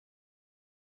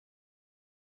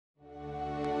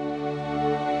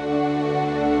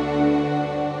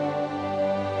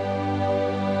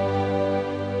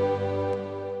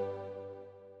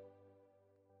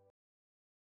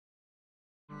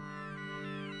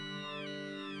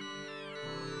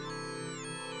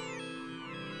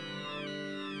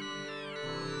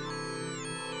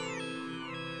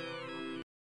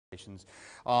questions.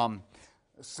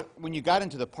 So when you got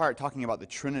into the part talking about the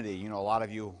Trinity, a lot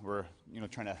of you were,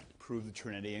 trying to prove the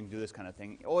Trinity and do this kind of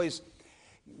thing. Always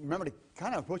remember to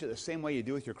kind of approach it the same way you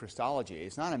do with your Christology.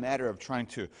 It's not a matter of trying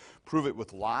to prove it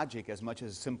with logic as much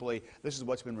as simply this is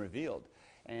what's been revealed.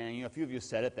 And a few of you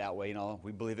said it that way.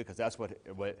 We believe it because that's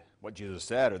what Jesus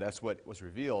said, or that's what was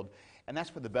revealed, and that's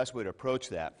the best way to approach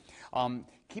that.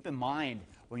 Keep in mind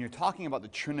when you're talking about the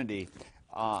Trinity,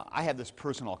 I have this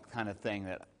personal kind of thing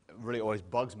that really always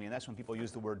bugs me, and that's when people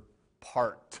use the word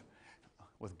part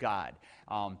with God.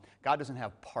 God doesn't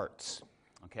have parts.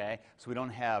 Okay, so we don't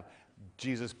have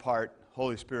Jesus part,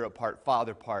 Holy Spirit part,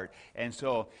 Father part, and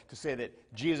so to say that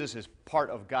Jesus is part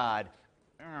of God,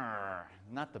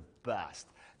 not the best.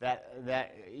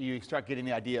 That you start getting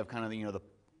the idea of kind of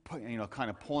kind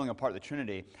of pulling apart the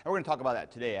Trinity. And we're going to talk about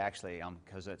that today, actually,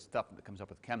 because it's stuff that comes up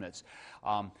with Chemnitz.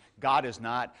 God is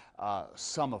not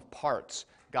sum of parts.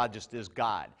 God just is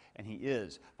God, and He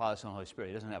is Father, Son, and Holy Spirit.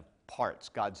 He doesn't have parts.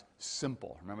 God's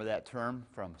simple. Remember that term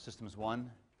from Systems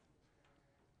 1?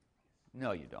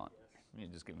 No, you don't. You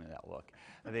just give me that look.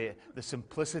 The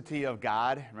simplicity of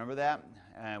God, remember that?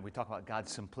 We talk about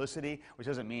God's simplicity, which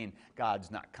doesn't mean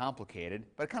God's not complicated,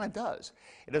 but it kind of does.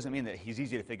 It doesn't mean that He's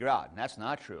easy to figure out, and that's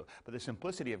not true. But the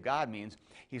simplicity of God means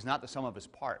He's not the sum of His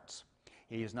parts.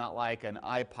 He is not like an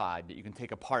iPod that you can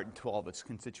take apart into all of its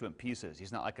constituent pieces.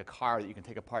 He's not like a car that you can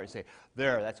take apart and say,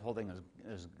 there, that's the whole thing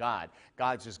is God.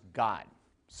 God's just God,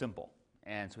 simple.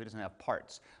 And so He doesn't have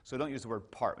parts. So don't use the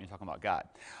word part when you're talking about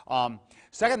God.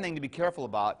 Second thing to be careful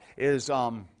about is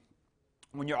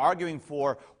when you're arguing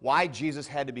for why Jesus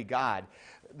had to be God,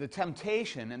 the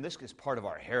temptation, and this is part of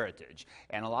our heritage,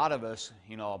 and a lot of us,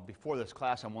 before this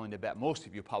class, I'm willing to bet most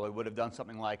of you probably would have done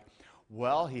something like,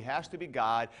 well, He has to be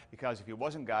God because if He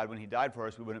wasn't God, when He died for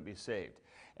us, we wouldn't be saved.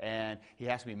 And He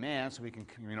has to be man so we can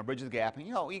bridge the gap. And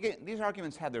these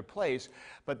arguments have their place,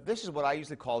 but this is what I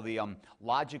usually call the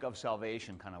logic of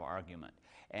salvation kind of argument.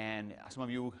 And some of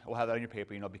you will have that in your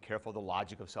paper, be careful of the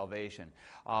logic of salvation.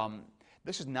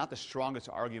 This is not the strongest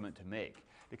argument to make,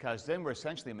 because then we're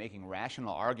essentially making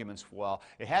rational arguments. Well,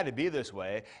 it had to be this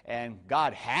way, and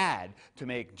God had to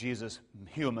make Jesus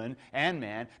human and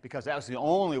man because that was the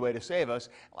only way to save us.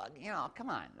 Well,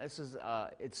 come on. This is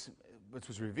which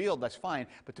was revealed, that's fine,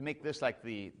 but to make this like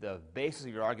the basis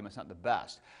of your argument is not the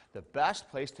best. The best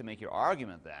place to make your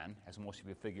argument then, as most of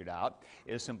you figured out,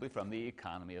 is simply from the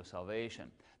economy of salvation.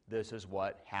 This is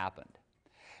what happened.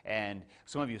 And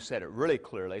some of you said it really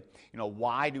clearly.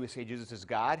 Why do we say Jesus is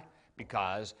God?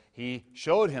 Because He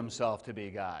showed Himself to be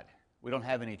God. We don't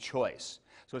have any choice.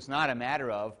 So it's not a matter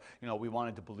of, we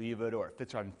wanted to believe it, or it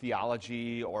fits our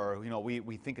theology, or,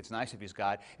 we think it's nice if He's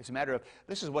God. It's a matter of,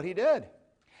 this is what He did.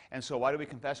 And so why do we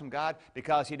confess Him God?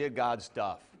 Because He did God's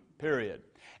stuff, period.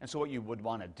 And so what you would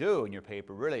want to do in your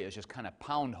paper really is just kind of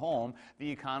pound home the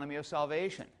economy of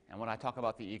salvation. And when I talk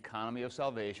about the economy of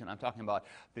salvation, I'm talking about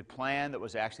the plan that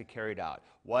was actually carried out.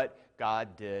 What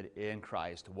God did in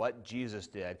Christ, what Jesus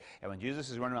did. And when Jesus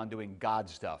is running around doing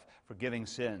God's stuff, forgiving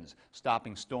sins,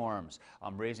 stopping storms,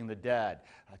 raising the dead,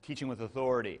 teaching with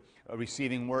authority,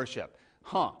 receiving worship,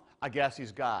 I guess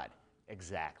He's God.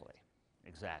 Exactly.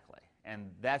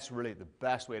 And that's really the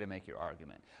best way to make your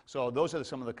argument. So those are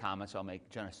some of the comments I'll make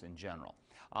just in general.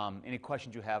 Any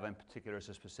questions you have in particular as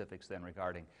to specifics then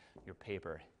regarding your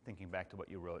paper, thinking back to what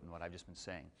you wrote and what I've just been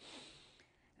saying.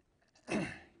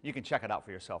 You can check it out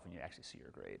for yourself when you actually see your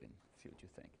grade and see what you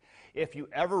think. If you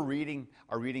ever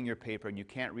are reading your paper and you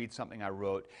can't read something I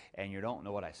wrote and you don't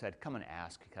know what I said, come and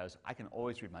ask, because I can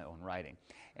always read my own writing.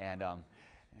 And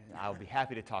I'll be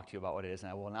happy to talk to you about what it is, and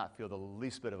I will not feel the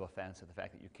least bit of offense at the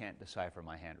fact that you can't decipher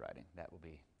my handwriting. That will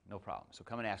be no problem. So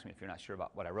come and ask me if you're not sure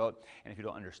about what I wrote, and if you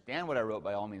don't understand what I wrote,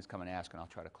 by all means come and ask, and I'll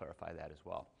try to clarify that as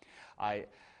well. I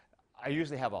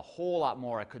usually have a whole lot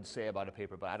more I could say about a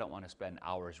paper, but I don't want to spend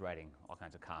hours writing all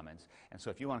kinds of comments. And so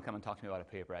if you want to come and talk to me about a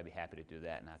paper, I'd be happy to do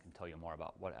that, and I can tell you more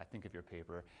about what I think of your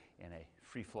paper in a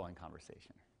free-flowing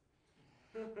conversation.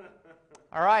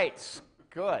 All right,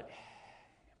 good.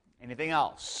 Anything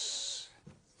else?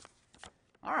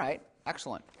 All right,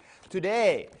 excellent.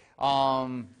 Today,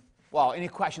 any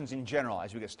questions in general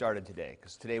as we get started today?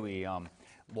 Because today we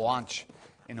launch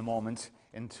in a moment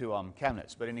into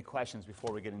Chemnitz. But any questions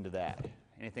before we get into that?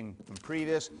 Anything from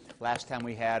previous? Last time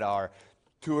we had our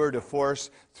tour de force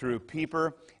through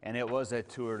Pieper, and it was a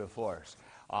tour de force.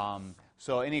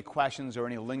 So any questions or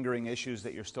any lingering issues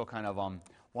that you're still kind of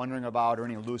wondering about, or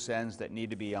any loose ends that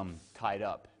need to be tied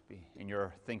up in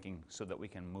your thinking so that we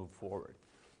can move forward?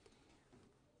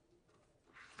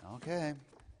 Okay,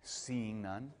 seeing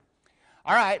none.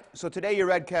 All right, so today you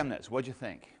read Chemnitz. What'd you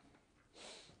think?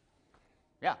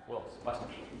 Yeah, Will, question.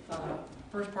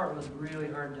 First part was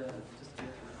really hard to just get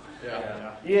through.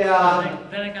 Yeah.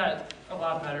 Then it got a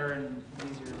lot better and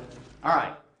easier. All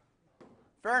right.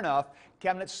 Fair enough.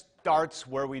 Chemnitz starts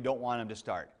where we don't want him to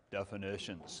start,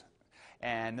 definitions.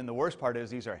 And then the worst part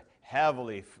is these are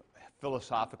heavily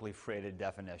philosophically freighted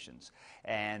definitions.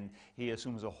 And he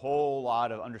assumes a whole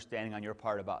lot of understanding on your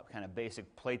part about kind of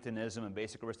basic Platonism and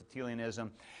basic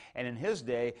Aristotelianism. And in his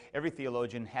day, every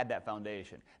theologian had that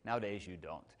foundation. Nowadays, you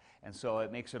don't. And so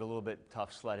it makes it a little bit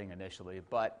tough sledding initially.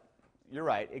 But you're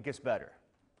right, it gets better.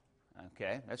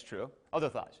 Okay, that's true. Other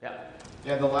thoughts? Yeah.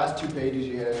 Yeah, the last 2 pages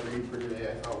you had us read for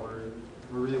today, I thought were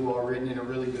really well written and a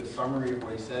really good summary of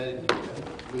what he said.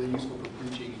 Really useful for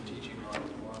preaching and teaching on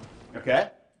as well. Okay,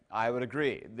 I would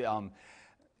agree.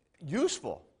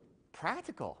 Useful,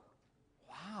 practical.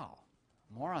 Wow,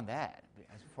 more on that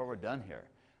before we're done here.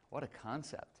 What a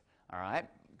concept. All right,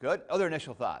 good. Other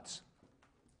initial thoughts?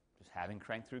 Just having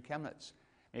cranked through Chemnitz.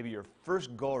 Maybe your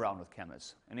first go-around with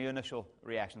Chemnitz. Any initial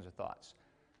reactions or thoughts?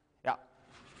 Yeah.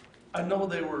 I know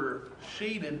they were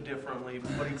shaded differently,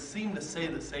 but he seemed to say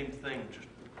the same thing, just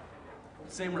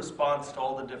same response to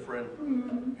all the different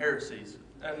heresies.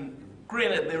 And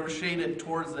granted, they were shaded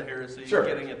towards the heresy, Sure.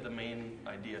 getting at the main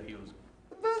idea he was.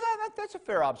 That's a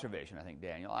fair observation, I think,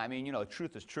 Daniel. I mean,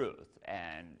 truth is truth,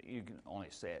 and you can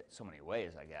only say it so many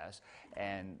ways, I guess.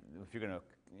 And if you're going to,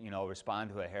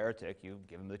 respond to a heretic, you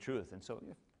give him the truth. And so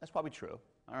that's probably true.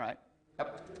 All right.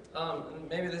 Yep.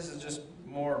 Maybe this is just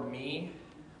more me,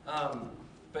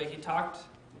 but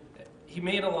he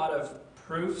made a lot of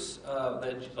proofs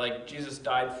that like Jesus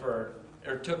died for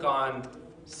or took on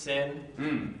sin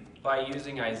by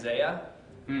using Isaiah,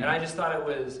 and I just thought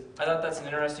that's an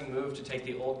interesting move to take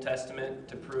the Old Testament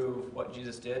to prove what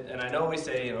Jesus did. And I know we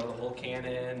say the whole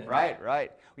canon.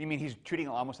 Right. You mean he's treating it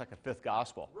almost like a fifth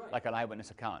gospel, like an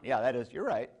eyewitness account? Yeah, you're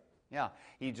right. Yeah,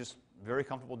 he's just very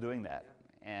comfortable doing that.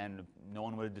 And no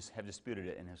one would have disputed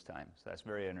it in his time. So that's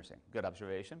very interesting. Good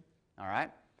observation. All right.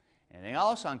 Anything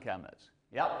else on Chemnitz?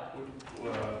 Yep.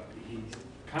 He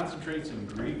concentrates in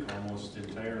Greek almost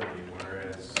entirely,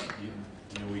 whereas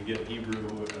we get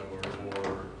Hebrew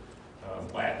or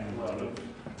Latin out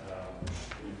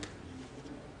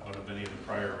of any of the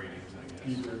prior readings, I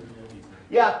guess.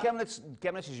 Yeah,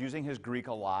 Chemnitz is using his Greek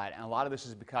a lot, and a lot of this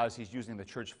is because he's using the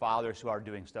church fathers who are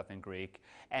doing stuff in Greek,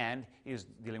 and he's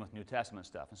dealing with New Testament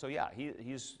stuff. And so, yeah,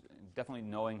 he's definitely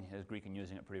knowing his Greek and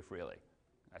using it pretty freely.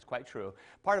 That's quite true.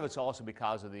 Part of it's also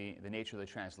because of the nature of the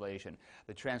translation.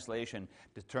 The translation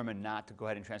determined not to go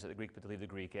ahead and translate the Greek, but to leave the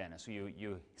Greek in. And so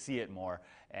you see it more,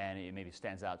 and it maybe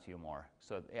stands out to you more.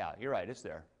 So, yeah, you're right, it's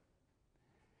there.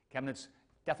 Chemnitz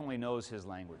definitely knows his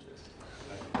languages.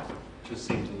 Just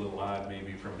seems a little odd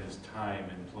maybe from his time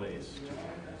and place.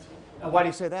 And why do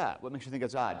you say that? What makes you think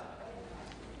it's odd?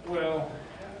 Well,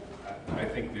 I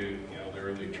think the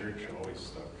early church always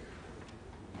stuck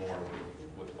more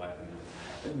with Latin.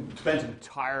 It depends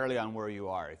entirely on where you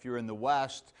are. If you're in the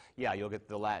West, yeah, you'll get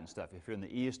the Latin stuff. If you're in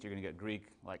the East, you're going to get Greek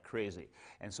like crazy.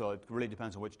 And so it really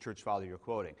depends on which church father you're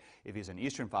quoting. If he's an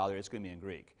Eastern father, it's going to be in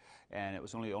Greek. And it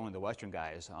was only the Western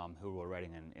guys who were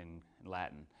writing in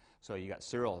Latin. So you got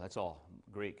Cyril, that's all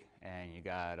Greek. And you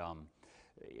got,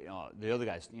 the other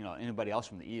guys, anybody else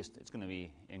from the East, it's going to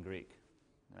be in Greek.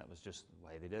 That was just the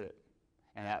way they did it.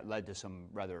 And that led to some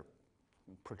rather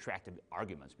protracted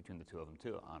arguments between the two of them,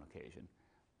 too, on occasion.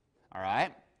 All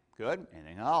right, good.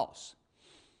 Anything else?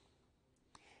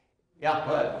 Yeah,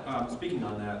 go ahead. Speaking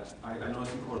on that, I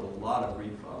noticed you quoted a lot of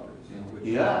Greek fathers, which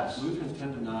Yes. Lutherans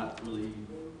tend to not really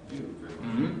do very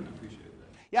much. I appreciate that.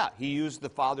 Yeah, he used the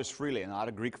fathers freely, and a lot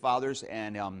of Greek fathers,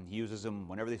 and he uses them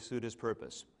whenever they suit his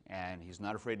purpose, and he's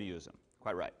not afraid to use them.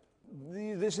 Quite right.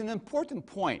 There's an important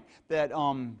point that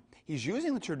he's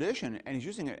using the tradition, and he's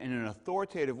using it in an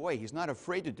authoritative way. He's not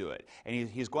afraid to do it, and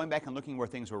he's going back and looking where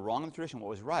things were wrong in the tradition, what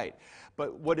was right.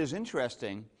 But what is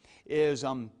interesting is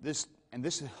this, and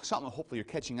this is something that hopefully you're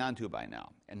catching on to by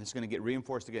now, and this is going to get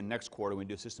reinforced again next quarter when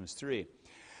we do Systems 3.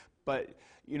 But,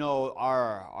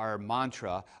 our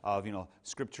mantra of,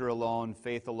 Scripture alone,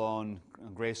 faith alone,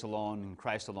 grace alone, and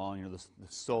Christ alone, the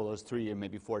solas, 3 or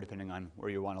maybe 4, depending on where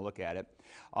you want to look at it.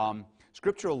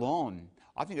 Scripture alone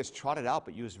often gets trotted out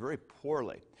but used very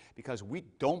poorly because we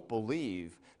don't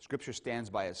believe Scripture stands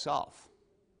by itself.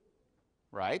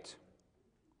 Right?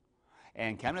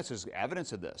 And Chemnitz is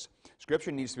evidence of this.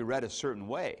 Scripture needs to be read a certain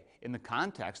way in the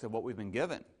context of what we've been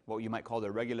given, what you might call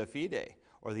the regula fide,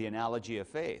 or the analogy of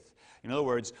faith. In other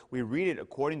words, we read it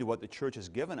according to what the church has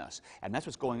given us, and that's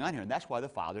what's going on here, and that's why the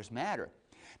fathers matter.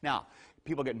 Now,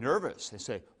 people get nervous. They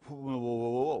say,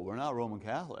 whoa, we're not Roman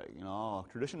Catholic.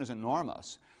 Tradition doesn't norm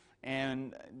us.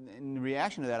 And in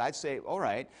reaction to that, I'd say, all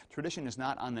right, tradition is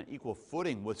not on an equal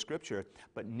footing with Scripture,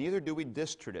 but neither do we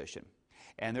diss tradition.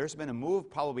 And there's been a move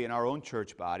probably in our own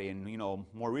church body and,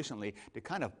 more recently to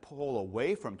kind of pull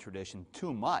away from tradition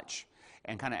too much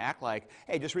and kind of act like,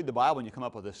 hey, just read the Bible and you come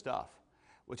up with this stuff,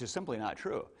 which is simply not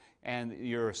true. And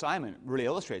your assignment really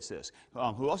illustrates this.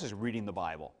 Who else is reading the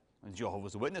Bible?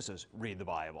 Jehovah's Witnesses read the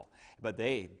Bible, but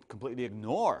they completely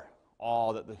ignore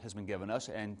all that has been given us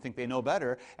and think they know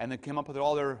better, and then come up with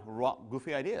all their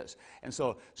goofy ideas. And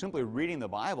so simply reading the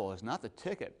Bible is not the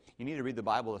ticket. You need to read the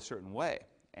Bible a certain way.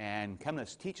 And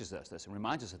Chemnitz teaches us this and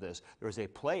reminds us of this. There is a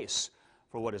place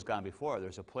for what has gone before.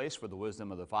 There's a place for the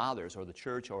wisdom of the fathers or the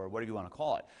church or whatever you want to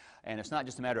call it. And it's not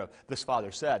just a matter of this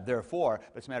father said, therefore,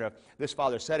 but it's a matter of this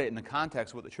father said it in the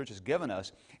context of what the church has given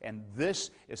us, and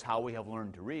this is how we have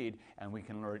learned to read, and we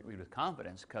can read with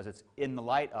confidence because it's in the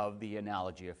light of the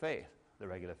analogy of faith, the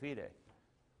regula fide.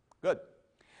 Good.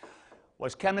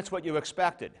 Was Chemnitz what you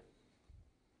expected?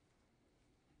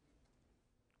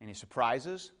 Any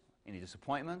surprises? Any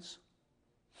disappointments?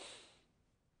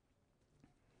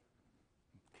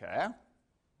 Okay.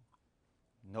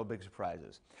 No big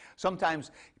surprises. Sometimes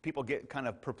people get kind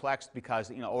of perplexed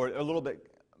because, or a little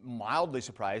bit mildly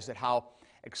surprised at how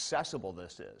accessible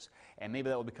this is. And maybe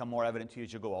that will become more evident to you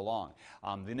as you go along.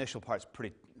 The initial part's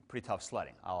pretty tough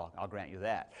sledding. I'll grant you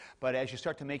that. But as you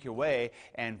start to make your way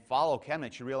and follow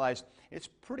Chemnitz, you realize it's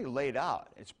pretty laid out.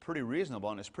 It's pretty reasonable,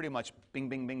 and it's pretty much bing,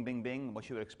 bing, bing, bing, bing, what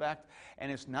you would expect.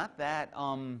 And it's not that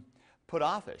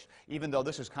put-offish, even though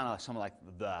this is kind of some like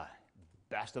the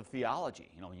best of theology.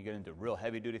 When you get into real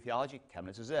heavy-duty theology,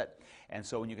 Chemnitz is it. And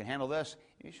so when you can handle this,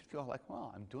 you should feel like,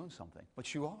 well, I'm doing something.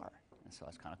 But you are. And so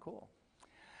that's kind of cool.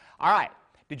 All right.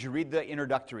 Did you read the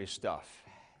introductory stuff?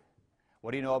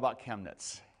 What do you know about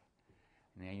Chemnitz?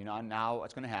 Now, now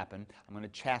what's going to happen, I'm going to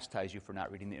chastise you for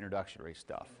not reading the introductory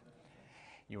stuff.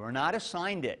 You are not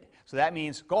assigned it. So that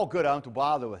means, oh, good, I don't have to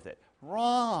bother with it.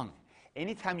 Wrong.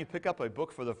 Anytime you pick up a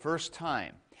book for the first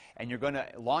time and you're going to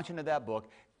launch into that book,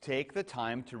 take the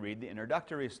time to read the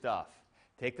introductory stuff.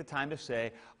 Take the time to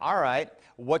say, all right,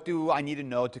 what do I need to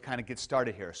know to kind of get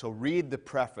started here? So read the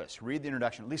preface, read the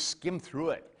introduction, at least skim through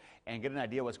it and get an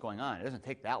idea what's going on. It doesn't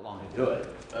take that long to do it.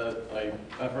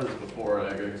 I've heard this before,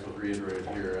 and I guess I'll reiterate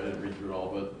here. I didn't read through it all,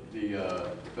 but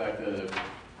the fact that if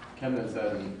Chemnitz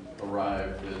hadn't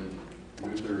arrived, then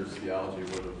Luther's theology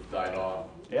would have died off.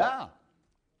 Yeah.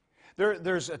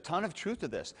 There's a ton of truth to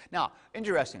this. Now,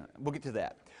 interesting, we'll get to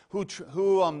that. Who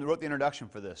wrote the introduction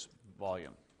for this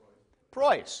volume?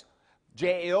 Preuss.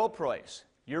 J.A.O. Preuss.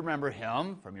 You remember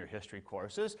him from your history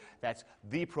courses. That's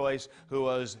the Preuss who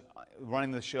was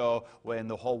running the show when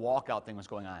the whole walkout thing was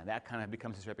going on. That kind of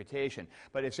becomes his reputation.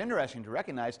 But it's interesting to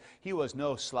recognize he was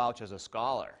no slouch as a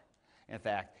scholar. In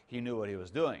fact, he knew what he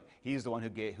was doing. He's the one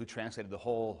who translated the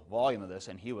whole volume of this,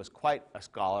 and he was quite a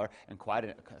scholar and quite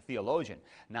a theologian,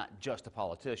 not just a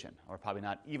politician, or probably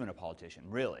not even a politician,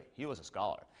 really. He was a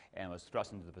scholar and was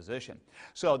thrust into the position.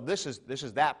 So this is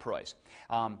that Preuss.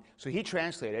 So he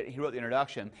translated it, he wrote the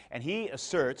introduction, and he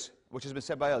asserts, which has been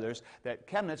said by others, that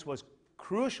Chemnitz was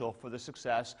crucial for the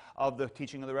success of the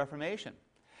teaching of the Reformation.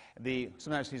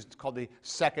 Sometimes he's called the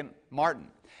second Martin.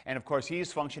 And of course,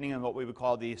 he's functioning in what we would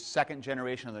call the second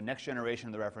generation or the next generation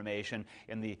of the Reformation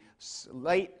in the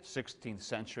late 16th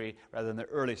century rather than the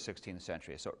early 16th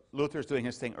century. So Luther's doing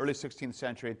his thing early 16th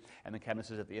century, and then Chemnitz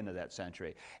is at the end of that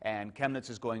century. And Chemnitz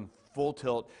is going full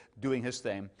tilt, doing his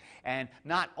thing. And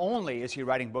not only is he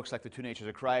writing books like The Two Natures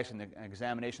of Christ and the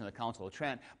Examination of the Council of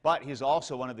Trent, but he's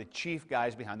also one of the chief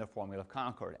guys behind the Formula of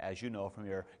Concord, as you know from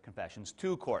your Confessions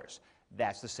 2 course.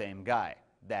 That's the same guy,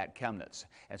 that Chemnitz.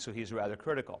 And so he's rather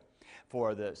critical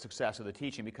for the success of the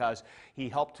teaching because he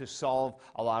helped to solve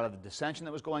a lot of the dissension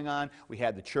that was going on. We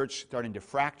had the church starting to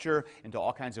fracture into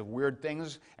all kinds of weird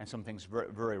things and some things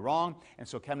very, very wrong. And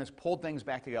so Chemnitz pulled things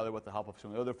back together with the help of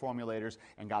some of the other formulators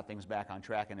and got things back on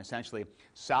track and essentially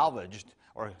salvaged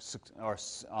or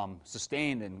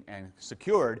sustained and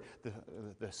secured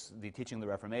the teaching of the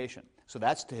Reformation. So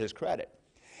that's to his credit.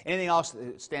 Anything else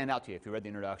stand out to you if you read the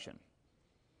introduction?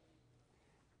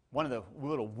 One of the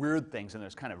little weird things, and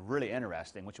it's kind of really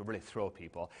interesting, which will really throw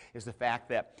people, is the fact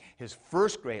that his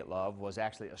first great love was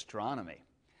actually astronomy.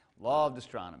 Loved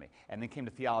astronomy, and then came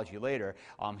to theology later.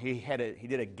 He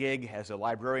did a gig as a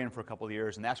librarian for a couple of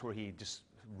years, and that's where he just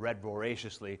read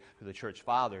voraciously through the church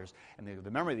fathers. And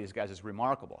the memory of these guys is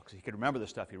remarkable because he could remember the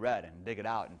stuff he read and dig it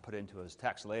out and put it into his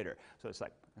text later. So it's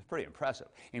pretty impressive.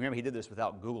 And remember, he did this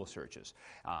without Google searches.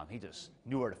 He just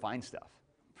knew where to find stuff.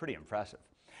 Pretty impressive.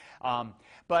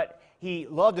 But he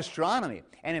loved astronomy.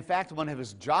 And in fact, one of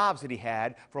his jobs that he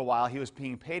had for a while, he was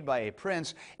being paid by a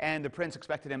prince, and the prince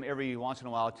expected him every once in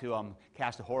a while to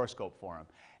cast a horoscope for him.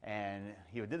 And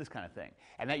he would do this kind of thing.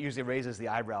 And that usually raises the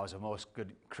eyebrows of most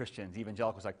good Christians,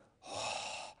 evangelicals, like,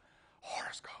 oh,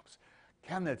 horoscopes.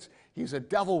 Chemnitz, he's a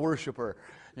devil worshiper,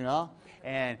 you know?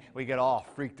 And we get all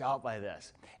freaked out by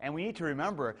this. And we need to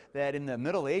remember that in the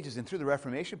Middle Ages and through the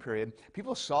Reformation period,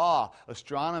 people saw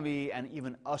astronomy and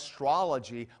even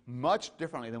astrology much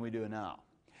differently than we do now,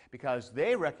 because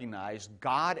they recognized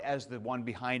God as the one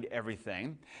behind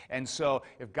everything. And so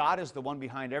if God is the one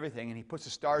behind everything and he puts the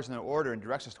stars in their order and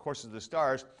directs the courses of the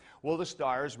stars, will the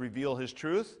stars reveal his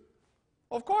truth?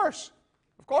 Well, of course.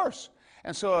 Of course.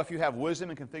 And so if you have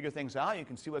wisdom and can figure things out, you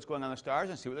can see what's going on in the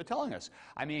stars and see what they're telling us.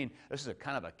 I mean, this is a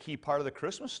kind of a key part of the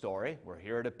Christmas story. We're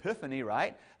here at Epiphany,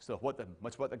 right? So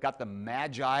what got the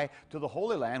Magi to the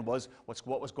Holy Land was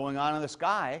what was going on in the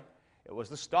sky. It was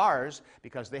the stars,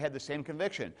 because they had the same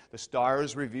conviction. The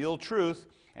stars reveal truth,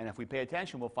 and if we pay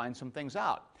attention, we'll find some things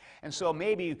out. And so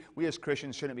maybe we as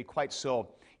Christians shouldn't be quite so,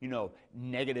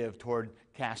 negative toward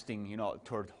casting,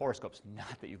 toward horoscopes.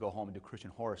 Not that you go home and do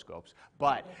Christian horoscopes,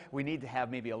 but we need to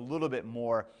have maybe a little bit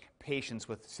more patience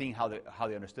with seeing how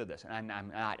they understood this. And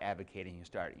I'm not advocating you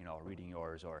start, reading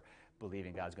yours or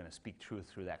believing God's going to speak truth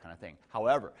through that kind of thing.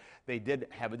 However, they did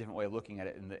have a different way of looking at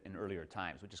it in earlier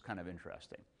times, which is kind of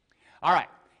interesting. All right,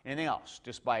 anything else,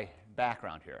 just by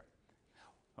background here?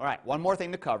 All right, one more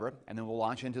thing to cover, and then we'll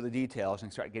launch into the details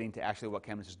and start getting to actually what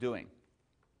Chemnitz is doing.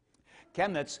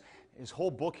 Chemnitz, his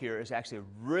whole book here is actually a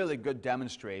really good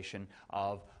demonstration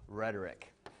of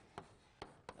rhetoric.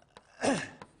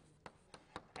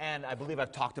 And I believe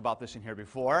I've talked about this in here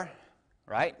before,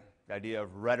 right? The idea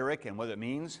of rhetoric and what it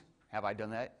means. Have I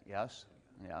done that? Yes?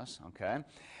 Yes, okay.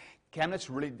 Chemnitz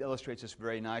really illustrates this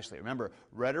very nicely. Remember,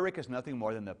 rhetoric is nothing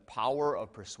more than the power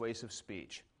of persuasive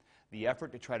speech, the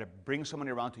effort to try to bring someone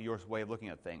around to your way of looking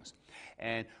at things.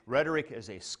 And rhetoric is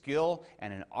a skill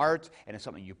and an art, and it's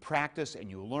something you practice and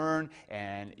you learn,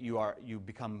 and you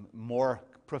become more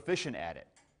proficient at it.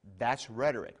 That's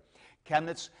rhetoric.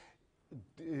 Chemnitz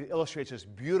illustrates this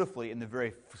beautifully in the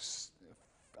very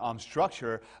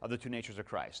structure of the two natures of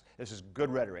Christ. This is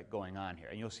good rhetoric going on here,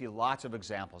 and you'll see lots of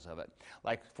examples of it.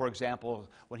 Like, for example,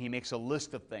 when he makes a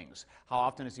list of things, how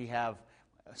often does he have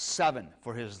 7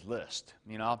 for his list?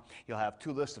 He'll have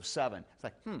 2 lists of 7. It's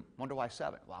like, wonder why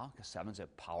 7? Well, because 7's a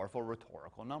powerful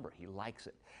rhetorical number. He likes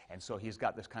it. And so he's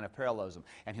got this kind of parallelism,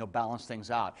 and he'll balance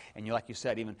things out. And like you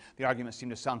said, even the arguments seem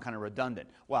to sound kind of redundant.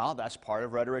 Well, that's part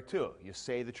of rhetoric too. You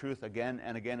say the truth again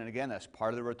and again and again. That's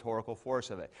part of the rhetorical force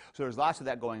of it. So there's lots of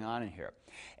that going on in here.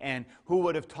 And who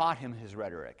would have taught him his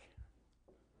rhetoric?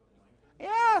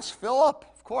 Yes, Philip,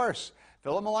 of course.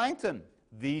 Philip Melanchthon,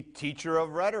 the teacher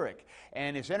of rhetoric.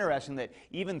 And it's interesting that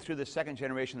even through the second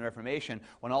generation of the Reformation,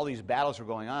 when all these battles were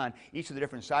going on, each of the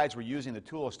different sides were using the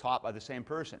tools taught by the same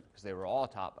person, because they were all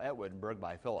taught at Wittenberg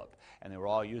by Philip. And they were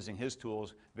all using his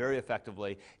tools very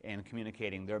effectively in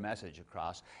communicating their message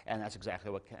across. And that's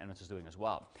exactly what Chemnitz is doing as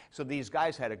well. So these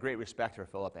guys had a great respect for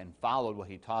Philip and followed what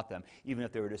he taught them, even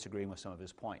if they were disagreeing with some of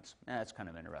his points. And that's kind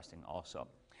of interesting also.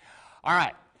 All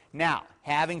right. Now,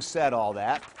 having said all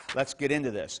that, let's get into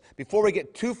this. Before we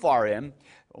get too far in,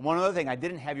 one other thing I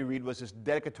didn't have you read was this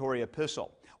dedicatory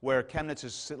epistle, where Chemnitz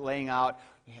is laying out,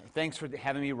 thanks for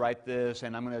having me write this,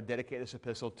 and I'm going to dedicate this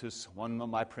epistle to one of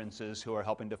my princes who are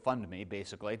helping to fund me,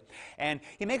 basically. And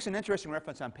he makes an interesting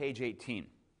reference on page 18.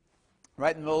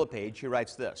 Right in the middle of the page, he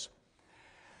writes this: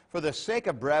 "For the sake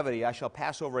of brevity, I shall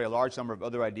pass over a large number of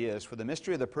other ideas, for the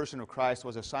mystery of the person of Christ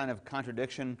was a sign of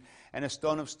contradiction and a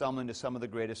stone of stumbling to some of the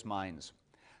greatest minds.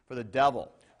 For the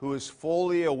devil, who is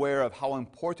fully aware of how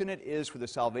important it is for the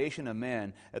salvation of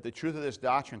men that the truth of this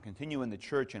doctrine continue in the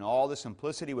church in all the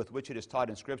simplicity with which it is taught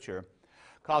in Scripture,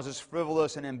 causes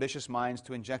frivolous and ambitious minds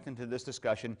to inject into this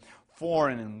discussion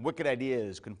foreign and wicked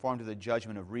ideas conform to the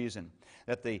judgment of reason,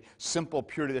 that the simple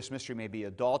purity of this mystery may be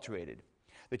adulterated.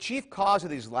 The chief cause of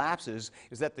these lapses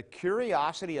is that the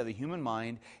curiosity of the human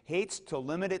mind hates to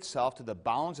limit itself to the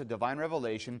bounds of divine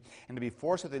revelation and to be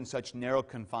forced within such narrow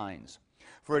confines.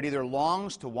 For it either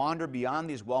longs to wander beyond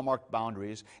these well-marked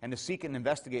boundaries and to seek and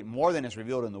investigate more than is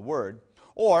revealed in the Word,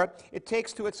 or it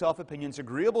takes to itself opinions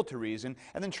agreeable to reason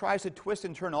and then tries to twist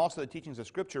and turn also the teachings of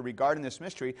Scripture regarding this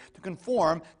mystery to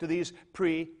conform to these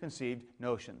preconceived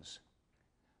notions."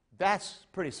 That's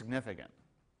pretty significant.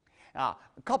 Now,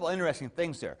 a couple interesting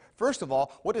things there. First of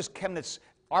all, what does Chemnitz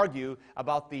argue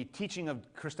about the teaching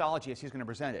of Christology as he's going to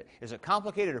present it? Is it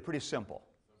complicated or pretty simple?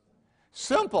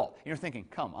 Simple. And you're thinking,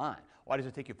 come on, why does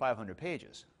it take you 500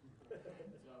 pages?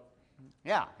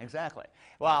 Yeah, exactly.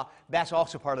 Well, that's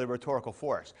also part of the rhetorical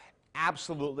force.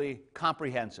 Absolutely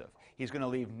comprehensive. He's going to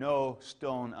leave no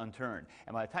stone unturned.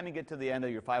 And by the time you get to the end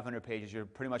of your 500 pages, you're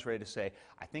pretty much ready to say,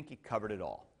 I think he covered it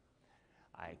all.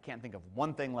 I can't think of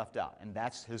one thing left out, and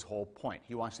that's his whole point.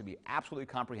 He wants to be absolutely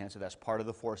comprehensive. That's part of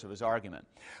the force of his argument.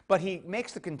 But he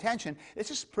makes the contention,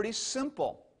 this is pretty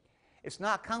simple. It's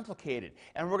not complicated.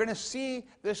 And we're going to see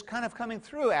this kind of coming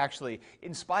through, actually,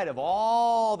 in spite of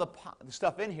all the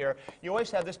stuff in here. You always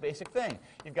have this basic thing.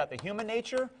 You've got the human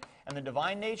nature and the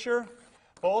divine nature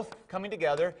both coming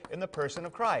together in the person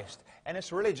of Christ. And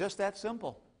it's really just that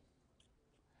simple.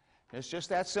 It's just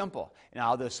that simple.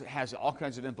 Now, this has all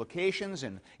kinds of implications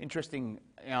and interesting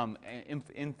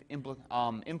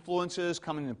influences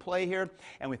coming into play here,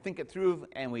 and we think it through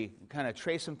and we kind of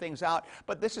trace some things out,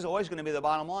 but this is always going to be the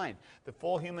bottom line. The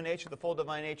full human nature, the full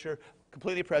divine nature,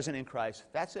 completely present in Christ.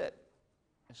 That's it.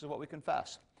 This is what we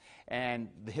confess. And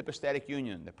the hypostatic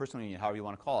union, the personal union, however you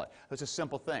want to call it, that's a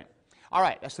simple thing. All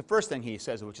right, that's the first thing he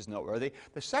says, which is noteworthy.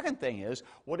 The second thing is,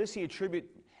 what does he attribute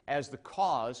as the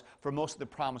cause for most of the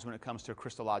problems when it comes to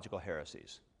Christological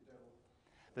heresies?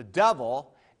 The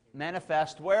devil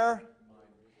manifests where?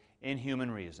 In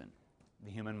human reason,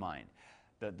 the human mind.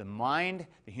 The mind,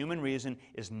 the human reason,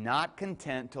 is not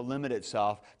content to limit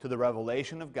itself to the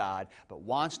revelation of God, but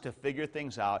wants to figure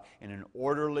things out in an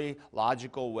orderly,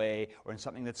 logical way, or in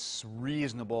something that's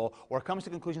reasonable, or comes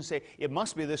to conclusions and say, it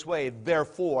must be this way,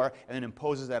 therefore, and then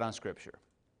imposes that on Scripture.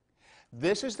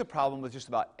 This is the problem with just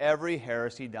about every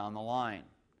heresy down the line.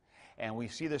 And we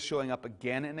see this showing up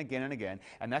again and again and again.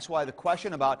 And that's why the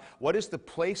question about what is the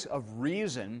place of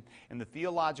reason in the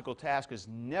theological task is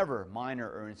never minor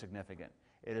or insignificant.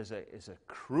 It is a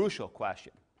crucial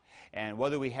question. And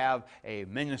whether we have a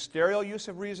ministerial use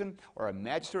of reason or a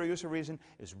magisterial use of reason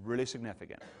is really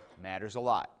significant. It matters a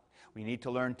lot. We need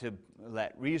to learn to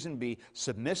let reason be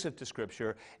submissive to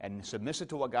Scripture and submissive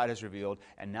to what God has revealed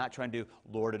and not trying to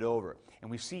lord it over. And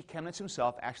we see Chemnitz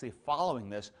himself actually following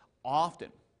this often.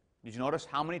 Did you notice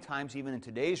how many times, even in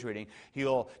today's reading,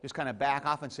 he'll just kind of back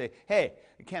off and say, hey,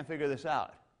 you can't figure this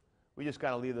out. We just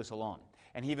got to leave this alone.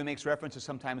 And he even makes references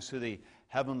sometimes to the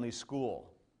heavenly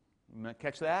school.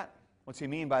 Catch that? What's he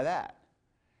mean by that?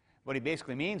 What he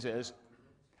basically means is,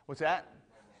 what's that?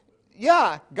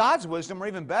 Yeah, God's wisdom, or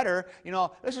even better,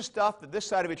 this is stuff that this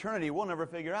side of eternity we'll never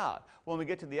figure out. When we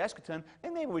get to the eschaton,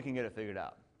 then maybe we can get it figured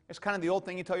out. It's kind of the old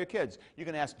thing you tell your kids. You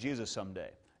can ask Jesus someday,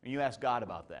 and you ask God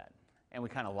about that. And we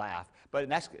kind of laugh. But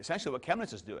that's essentially what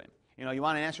Chemnitz is doing. You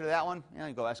want an answer to that one?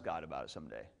 You go ask God about it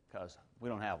someday, because we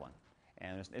don't have one.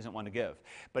 And there isn't one to give.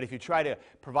 But if you try to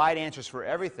provide answers for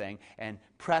everything and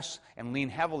press and lean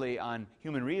heavily on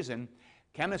human reason,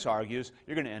 Chemnitz argues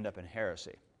you're going to end up in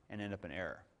heresy and end up in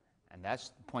error. And that's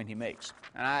the point he makes.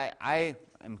 And I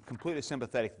am completely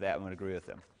sympathetic to that and would agree with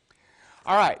him.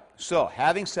 All right, so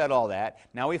having said all that,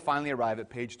 now we finally arrive at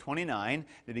page 29,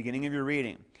 the beginning of your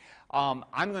reading. I'm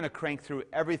going to crank through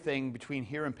everything between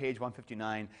here and page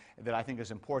 159 that I think is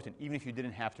important, even if you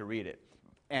didn't have to read it.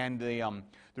 And the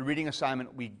reading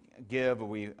assignment we give, or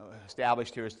we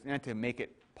established here, is meant to make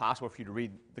it possible for you to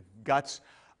read the guts,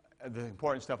 the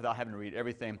important stuff, without having to read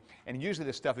everything. And usually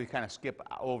the stuff we kind of skip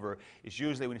over is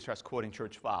usually when he starts quoting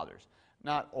church fathers.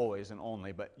 Not always and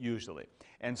only, but usually.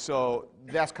 And so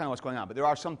that's kind of what's going on. But there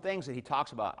are some things that he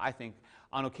talks about, I think,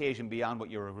 on occasion beyond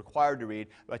what you're required to read,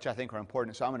 which I think are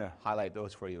important. So I'm going to highlight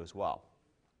those for you as well.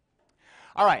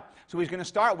 All right, so he's going to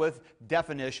start with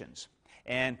definitions.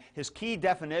 And his key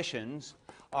definitions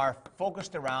are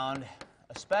focused around,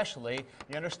 especially,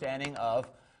 the understanding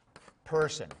of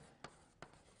person.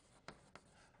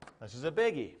 This is a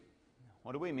biggie.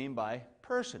 What do we mean by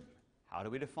person? How do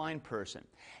we define person?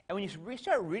 And when you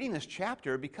start reading this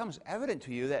chapter, it becomes evident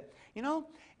to you that,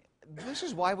 this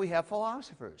is why we have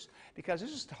philosophers, because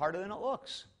this is harder than it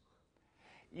looks.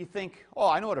 You think, oh,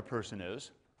 I know what a person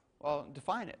is. Well,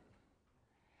 define it.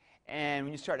 And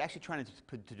when you start actually trying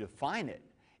to define it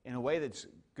in a way that's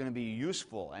going to be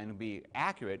useful and be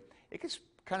accurate, it gets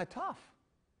kind of tough.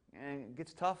 And it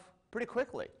gets tough pretty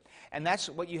quickly. And that's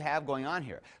what you have going on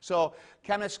here. So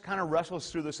Chemnitz kind of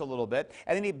wrestles through this a little bit,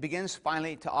 and then he begins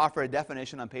finally to offer a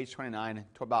definition on page 29,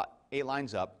 to about 8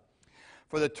 lines up.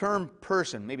 For the term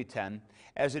person, maybe 10,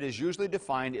 as it is usually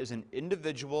defined, is an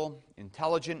individual,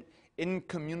 intelligent,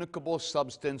 incommunicable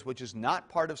substance which is not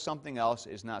part of something else,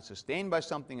 is not sustained by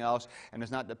something else, and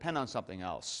does not depend on something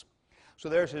else. So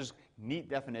there's his neat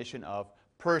definition of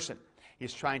person.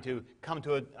 He's trying to come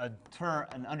to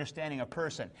an understanding of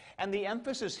person. And the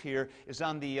emphasis here is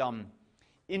on the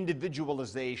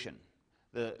individualization,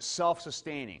 the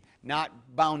self-sustaining,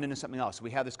 not bound into something else.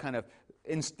 We have this kind of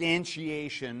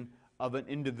instantiation of an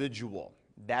individual.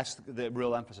 That's the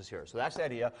real emphasis here. So that's the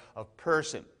idea of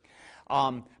person.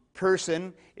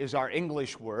 Person is our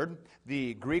English word.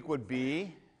 The Greek would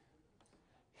be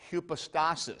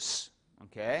hypostasis.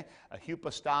 Okay, a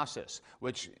hypostasis,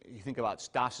 which you think about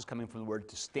stasis coming from the word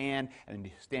to stand, and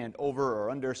you stand over or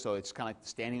under, so it's kind of like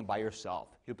standing by yourself,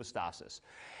 hypostasis.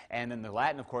 And then the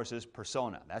Latin, of course, is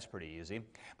persona. That's pretty easy.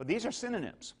 But these are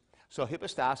synonyms. So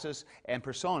hypostasis and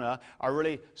persona are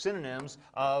really synonyms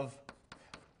of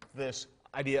this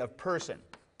idea of person.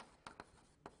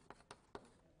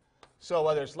 So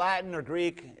whether it's Latin or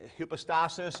Greek,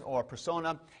 hypostasis or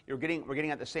persona, we're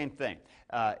getting at the same thing.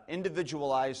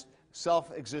 Individualized,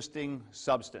 self-existing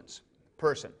substance,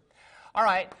 person. All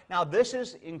right, now this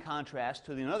is in contrast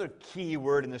to another key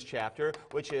word in this chapter,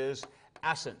 which is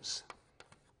essence.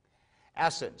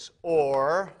 Essence,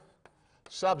 or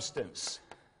substance,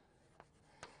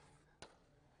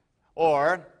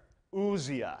 or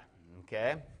ousia,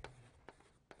 okay?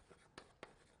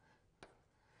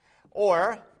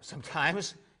 Or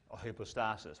sometimes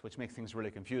hypostasis, which makes things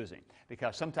really confusing,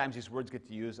 because sometimes these words get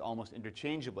to use almost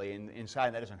interchangeably, and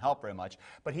inside that doesn't help very much.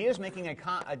 But he is making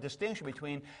a distinction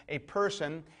between a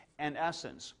person and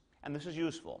essence, and this is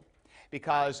useful,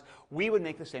 because we would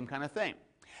make the same kind of thing.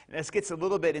 And this gets a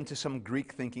little bit into some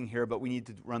Greek thinking here, but we need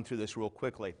to run through this real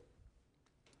quickly.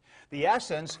 The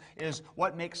essence is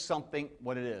what makes something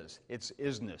what it is. It's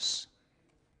isness.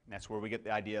 And that's where we get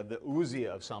the idea of the ousia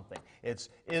of something. It's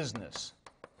isness.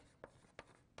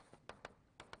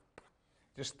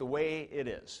 Just the way it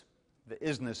is, the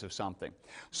isness of something.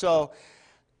 So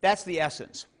that's the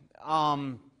essence.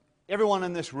 Everyone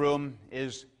in this room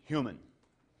is human.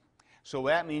 So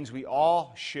that means we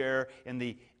all share in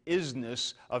the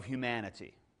isness of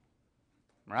humanity.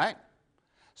 Right?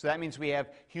 So that means we have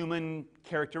human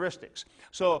characteristics.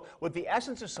 So with the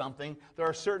essence of something, there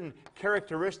are certain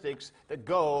characteristics that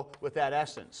go with that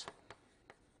essence.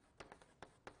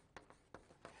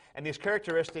 And these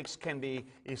characteristics can be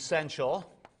essential,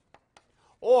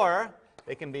 or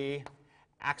they can be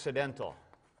accidental.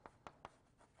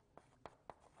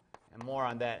 And more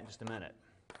on that in just a minute,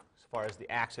 as far as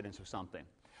the accidents of something.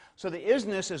 So the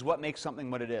isness is what makes something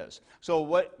what it is. So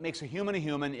what makes a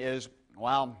human is,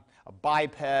 well, a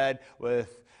biped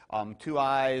with 2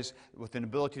 eyes, with an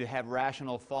ability to have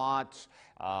rational thoughts,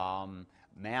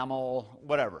 mammal,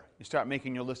 whatever. You start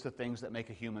making your list of things that make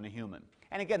a human.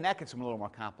 And again, that gets a little more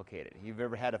complicated. You've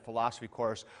ever had a philosophy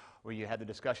course where you had the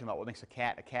discussion about what makes a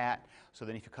cat? So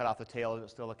then if you cut off the tail, is it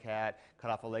still a cat?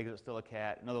 Cut off a leg, is it still a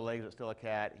cat? Another leg, is it still a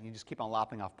cat? And you just keep on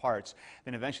lopping off parts.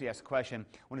 Then eventually you ask the question,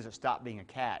 when does it stop being a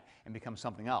cat and become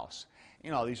something else?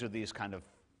 You know, these are these kind of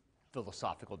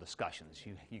philosophical discussions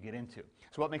you get into.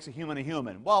 So what makes a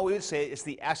human? Well, we would say it's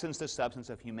the essence, the substance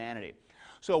of humanity.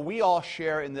 So we all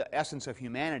share in the essence of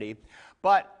humanity,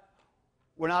 but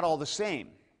we're not all the same.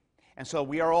 And so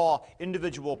we are all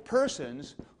individual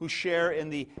persons who share in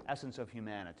the essence of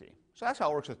humanity. So that's how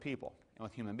it works with people and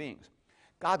with human beings.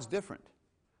 God's different.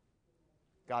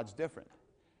 God's different.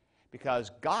 Because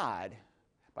God,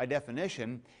 by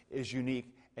definition, is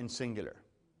unique and singular.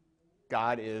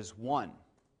 God is one.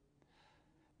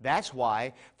 That's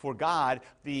why, for God,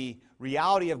 the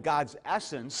reality of God's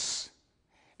essence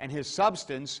and His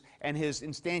substance and His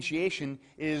instantiation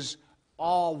is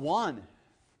all one.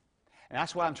 And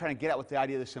that's what I'm trying to get at with the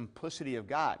idea of the simplicity of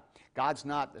God. God's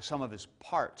not the sum of His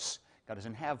parts. God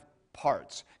doesn't have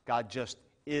parts. God just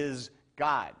is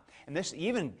God. And this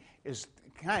even is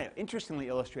kind of interestingly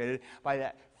illustrated by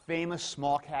that famous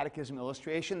small catechism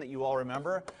illustration that you all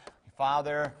remember.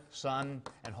 Father, Son,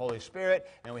 and Holy Spirit.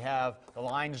 And we have the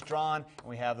lines drawn, and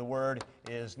we have the word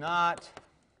is not,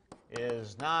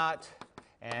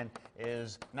 and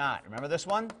is not. Remember this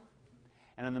one?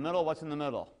 And in the middle, what's in the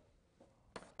middle?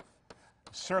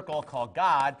 A circle called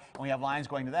God, and we have lines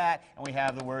going to that, and we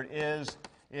have the word is.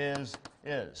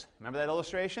 Remember that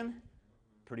illustration?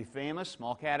 Pretty famous,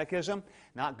 small catechism.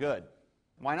 Not good.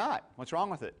 Why not? What's wrong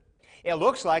with it? It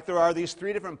looks like there are these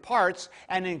 3 different parts,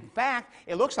 and in fact,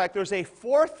 it looks like there's a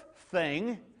 4th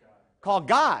thing called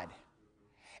God.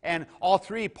 And all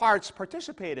 3 parts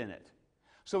participate in it.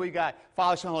 So we got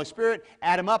Father, Son, Holy Spirit,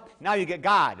 add them up, now you get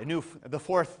God, the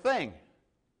 4th thing.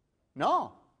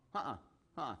 No.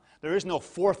 There is no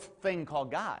 4th thing called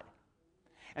God.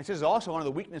 And this is also one of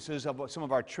the weaknesses of some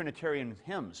of our Trinitarian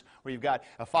hymns, where you've got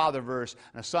a Father verse,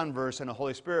 and a Son verse, and a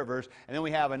Holy Spirit verse, and then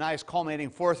we have a nice culminating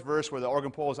 4th verse where the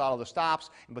organ pulls out all the stops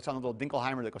and puts on a little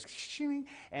Dinkelheimer that goes shing,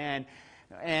 and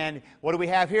what do we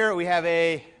have here? We have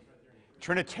a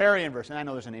Trinitarian verse, and I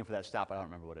know there's a name for that stop, I don't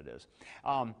remember what it is.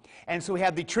 And so we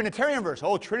have the Trinitarian verse,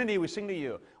 oh, Trinity, we sing to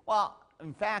you. Well,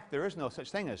 in fact, there is no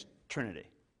such thing as Trinity.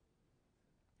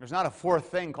 There's not a fourth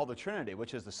thing called the Trinity,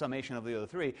 which is the summation of the other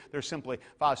three. There's simply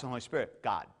Father, Son, Holy Spirit,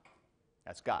 God.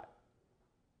 That's God.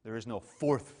 There is no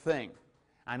fourth thing.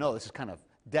 I know this is kind of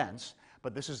dense,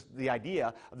 but this is the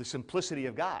idea of the simplicity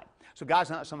of God. So God's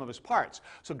not some of his parts.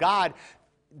 So God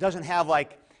doesn't have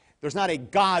there's not a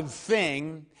God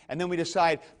thing, and then we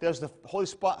decide, does the Holy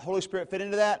Spirit fit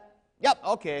into that? Yep,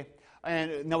 okay.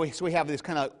 And no, so we have this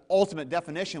kind of ultimate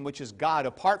definition, which is God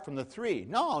apart from the three.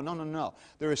 No.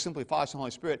 There is simply Father, Son,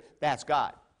 Holy Spirit. That's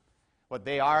God. What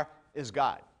they are is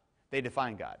God. They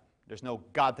define God. There's no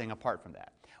God thing apart from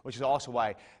that, which is also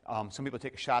why some people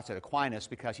take shots at Aquinas,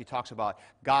 because he talks about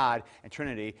God and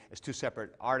Trinity as two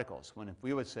separate articles, when if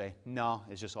we would say, no,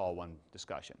 it's just all one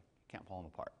discussion. You can't pull them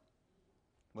apart.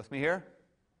 With me here?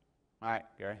 All right,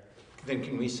 Gary. Then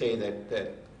can we say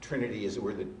that Trinity is a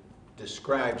word that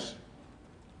describes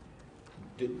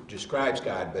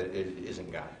God, but it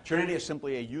isn't God? Trinity is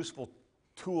simply a useful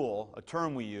tool, a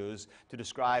term we use to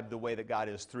describe the way that God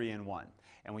is three in one.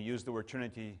 And we use the word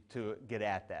Trinity to get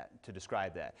at that, to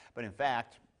describe that. But in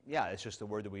fact, yeah, it's just a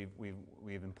word that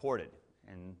we've imported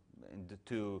and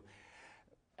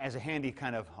as a handy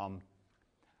kind of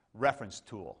reference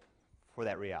tool for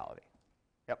that reality.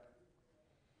 Yep.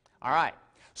 All right.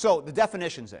 So the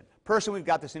definitions then. Person, we've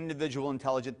got this individual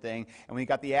intelligent thing, and we've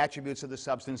got the attributes of the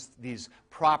substance, these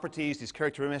properties, these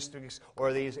characteristics,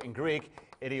 or these, in Greek,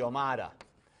 idiomata,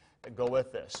 that go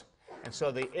with this. And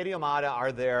so the idiomata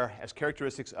are there as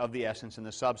characteristics of the essence and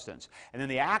the substance. And then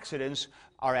the accidents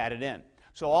are added in.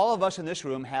 So all of us in this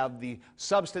room have the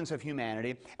substance of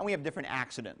humanity, and we have different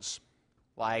accidents,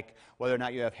 like whether or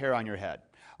not you have hair on your head,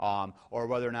 or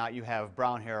whether or not you have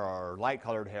brown hair or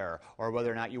light-colored hair, or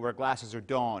whether or not you wear glasses or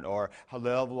don't, or how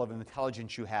level of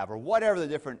intelligence you have, or whatever the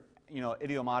different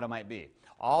idiomata might be.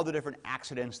 All the different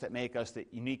accidents that make us the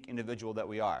unique individual that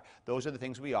we are. Those are the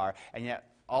things we are, and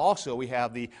yet also we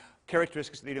have the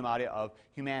characteristics of the idiomata of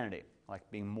humanity, like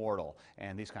being mortal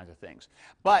and these kinds of things.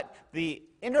 But the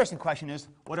interesting question is,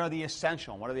 what are the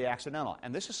essential and what are the accidental?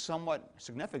 And this is somewhat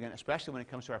significant, especially when it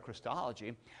comes to our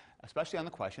Christology, especially on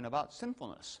the question about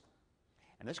sinfulness.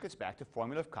 And this gets back to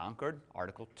Formula of Concord,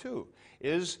 Article 2.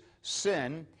 Is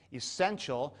sin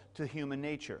essential to human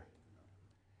nature?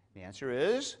 The answer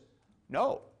is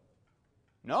no.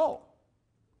 No.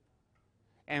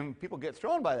 And people get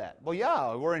thrown by that. Well,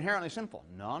 yeah, we're inherently sinful.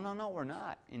 No, we're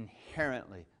not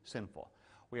inherently sinful.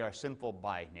 We are sinful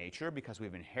by nature because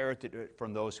we've inherited it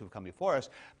from those who've come before us,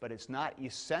 but it's not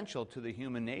essential to the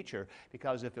human nature,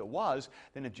 because if it was,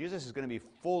 then if Jesus is going to be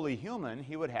fully human,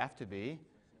 he would have to be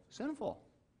sinful.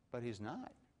 But he's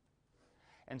not.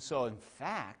 And so, in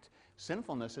fact,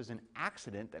 sinfulness is an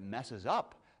accident that messes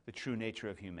up the true nature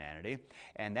of humanity,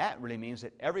 and that really means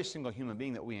that every single human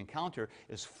being that we encounter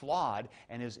is flawed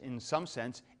and is, in some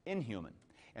sense, inhuman.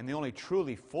 And the only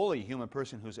truly, fully human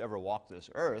person who's ever walked this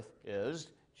earth is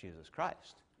Jesus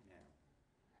Christ.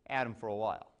 Adam for a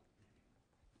while.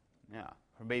 Yeah,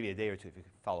 or maybe a day or two if you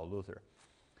follow Luther.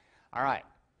 All right.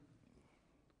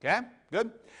 Okay, good?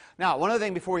 Now, one other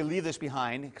thing before we leave this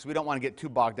behind, because we don't want to get too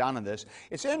bogged down in this,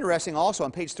 it's interesting also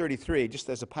on page 33, just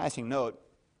as a passing note,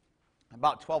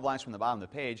 about 12 lines from the bottom of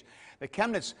the page, that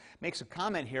Chemnitz makes a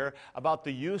comment here about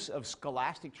the use of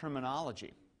scholastic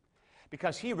terminology.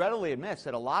 Because he readily admits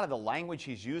that a lot of the language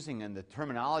he's using and the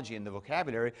terminology and the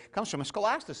vocabulary comes from a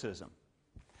scholasticism.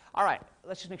 All right,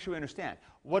 let's just make sure we understand.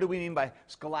 What do we mean by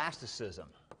scholasticism?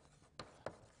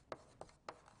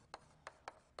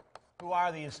 Who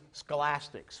are these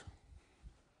scholastics?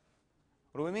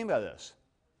 What do we mean by this?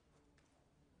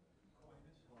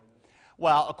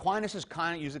 Well, Aquinas is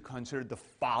kind of usually considered the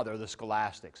father of the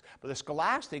scholastics. But the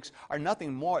scholastics are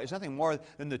nothing more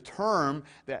than the term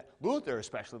that Luther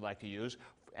especially liked to use,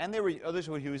 and others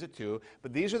would use it too.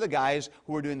 But these are the guys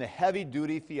who were doing the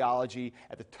heavy-duty theology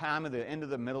at the time of the end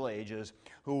of the Middle Ages,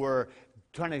 who were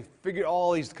trying to figure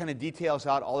all these kind of details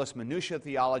out, all this minutiae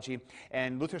theology,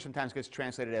 and Luther sometimes gets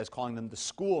translated as calling them the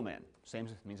schoolmen.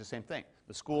 Means the same thing.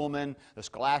 The schoolmen, the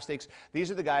scholastics,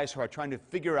 these are the guys who are trying to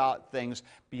figure out things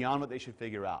beyond what they should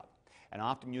figure out, and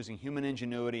often using human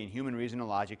ingenuity and human reason and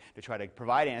logic to try to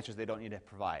provide answers they don't need to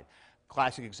provide.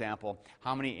 Classic example,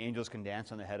 how many angels can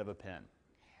dance on the head of a pin?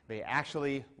 They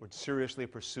actually would seriously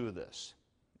pursue this.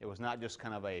 It was not just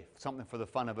kind of something for the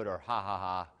fun of it or ha ha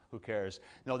ha, who cares?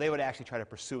 No, they would actually try to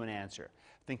pursue an answer,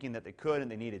 thinking that they could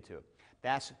and they needed to.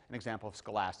 That's an example of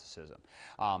scholasticism.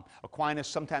 Aquinas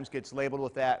sometimes gets labeled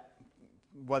with that.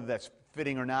 Whether that's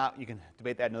fitting or not, you can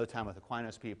debate that another time with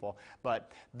Aquinas people.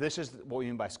 But this is what we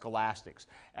mean by scholastics.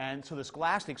 And so the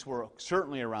scholastics were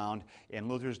certainly around in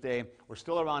Luther's day, were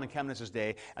still around in Chemnitz's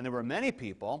day, and there were many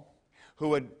people who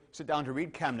would sit down to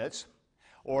read Chemnitz,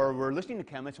 Or we're listening to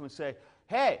Chemitz and would say,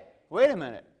 hey, wait a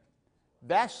minute,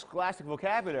 that's scholastic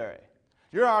vocabulary.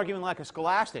 You're arguing like a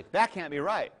scholastic. That can't be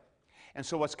right. And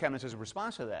so what's Chemitz's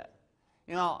response to that?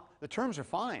 You know, the terms are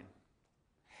fine.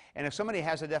 And if somebody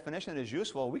has a definition that is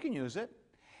useful, we can use it.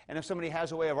 And if somebody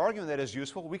has a way of arguing that is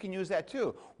useful, we can use that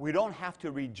too. We don't have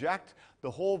to reject the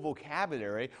whole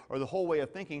vocabulary or the whole way of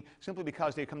thinking simply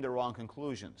because they come to wrong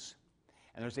conclusions.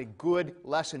 And there's a good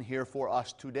lesson here for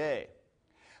us today,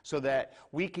 so that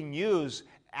we can use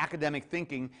academic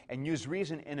thinking and use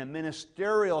reason in a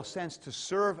ministerial sense to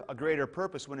serve a greater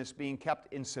purpose when it's being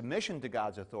kept in submission to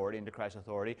God's authority and to Christ's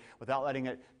authority without letting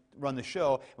it run the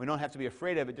show. We don't have to be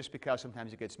afraid of it just because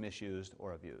sometimes it gets misused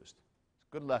or abused. It's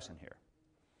a good lesson here.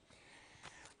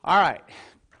 All right,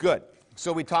 good.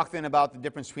 So we talked then about the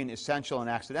difference between essential and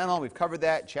accidental. We've covered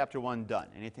that. Chapter 1 done.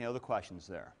 Anything other questions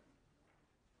there?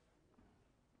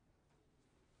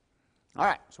 All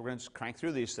right, so we're going to just crank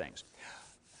through these things.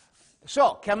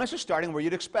 So, Chemnitz is starting where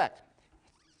you'd expect.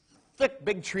 Thick,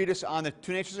 big treatise on the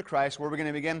two natures of Christ. Where are we going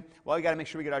to begin? Well, we've got to make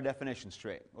sure we get our definition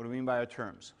straight. What do we mean by our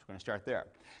terms? We're going to start there.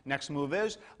 Next move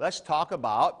is, let's talk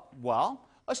about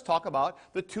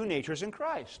the two natures in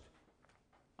Christ.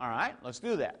 All right, let's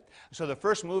do that. So the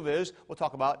first move is, we'll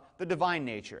talk about the divine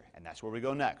nature, and that's where we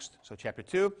go next. So chapter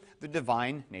 2, the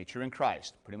divine nature in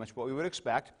Christ. Pretty much what we would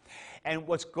expect. And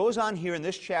what goes on here in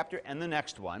this chapter and the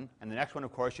next one,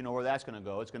 of course, you know where that's going to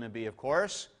go. It's going to be, of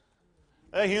course,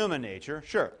 the human nature,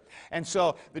 sure. And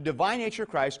so the divine nature of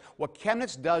Christ, what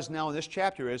Chemnitz does now in this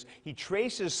chapter is he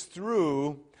traces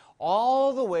through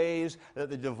all the ways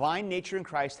that the divine nature in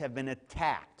Christ have been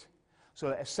attacked. So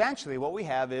essentially what we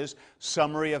have is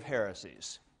summary of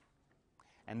heresies.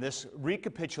 And this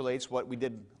recapitulates what we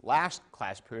did last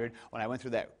class period when I went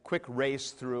through that quick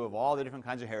race through of all the different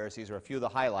kinds of heresies, or a few of the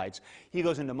highlights. He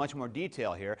goes into much more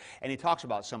detail here, and he talks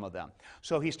about some of them.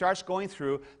 So he starts going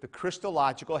through the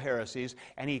Christological heresies,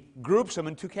 and he groups them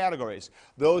in two categories.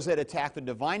 Those that attack the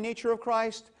divine nature of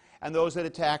Christ, and those that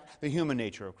attack the human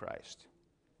nature of Christ.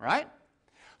 Right?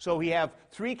 So we have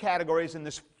three categories in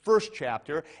this first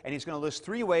chapter, and he's going to list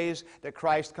three ways that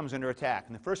Christ comes under attack.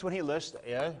 And the first one he lists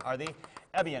are the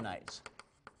Ebionites,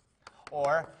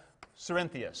 or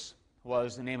Cerinthius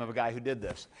was the name of a guy who did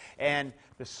this. And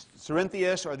the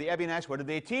Cerinthius or the Ebionites, what did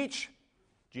they teach?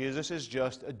 Jesus is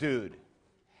just a dude.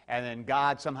 And then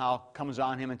God somehow comes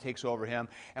on him and takes over him.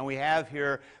 And we have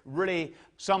here really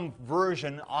some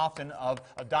version often of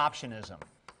adoptionism.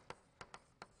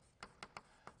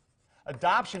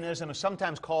 Adoptionism is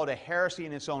sometimes called a heresy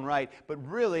in its own right, but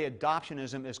really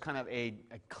adoptionism is kind of a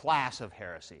class of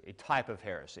heresy, a type of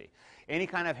heresy. Any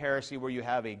kind of heresy where you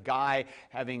have a guy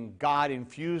having God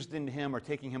infused into him or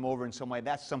taking him over in some way,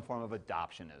 that's some form of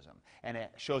adoptionism. And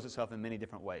it shows itself in many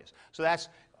different ways. So that's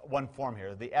one form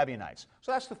here, the Ebionites.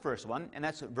 So that's the first one, and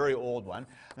that's a very old one.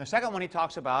 And the second one he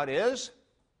talks about is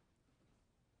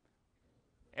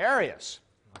Arias.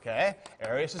 Okay,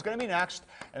 Arias is going to be next.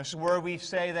 And this is where we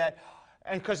say that,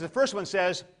 and because the first one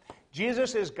says,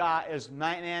 Jesus is God, is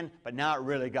man, but not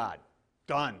really God.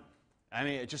 Done. I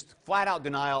mean, it's just flat out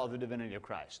denial of the divinity of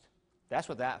Christ. That's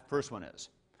what that first one is.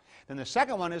 Then the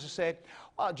second one is to say,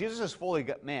 well, Jesus is fully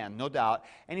man, no doubt,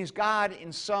 and he's God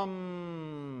in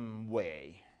some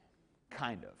way,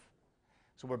 kind of.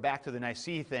 So we're back to the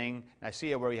Nicaea thing,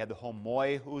 Nicaea, where we had the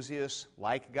homoousios,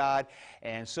 like God.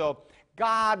 And so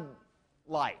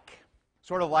God-like,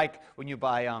 sort of like when you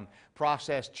buy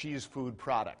processed cheese food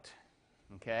product,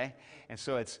 okay? And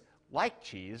so it's like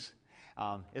cheese.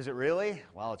 Is it really?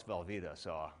 Well, it's Velveeta,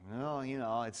 so, well, you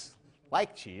know, it's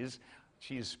like cheese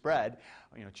spread,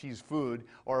 you know, cheese food.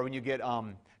 Or when you get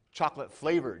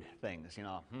chocolate-flavored things, you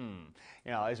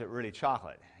know, is it really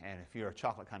chocolate? And if you're a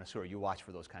chocolate connoisseur, you watch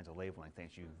for those kinds of labeling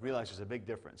things. You realize there's a big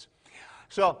difference.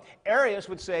 So Arius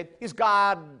would say he's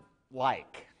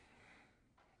God-like.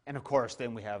 And of course,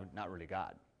 then we have not really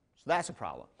God. So that's a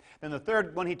problem. Then the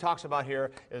third one he talks about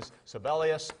here is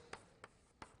Sabellius.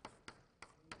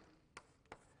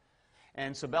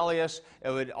 And Sabellius, it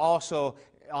would also,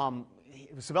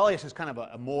 Sabellius is kind of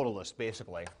a modalist,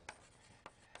 basically.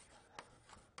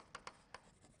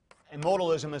 And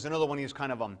modalism is another one of these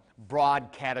kind of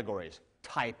broad categories,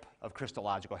 type of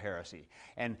Christological heresy.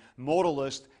 And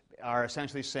modalists are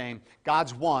essentially saying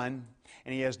God's one,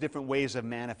 and he has different ways of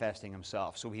manifesting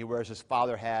himself. So he wears his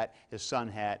Father hat, his Son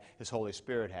hat, his Holy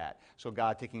Spirit hat. So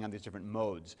God taking on these different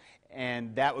modes.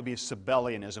 And that would be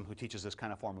Sabellianism, who teaches this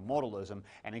kind of form of modalism.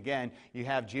 And again, you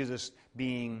have Jesus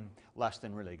being less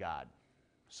than really God.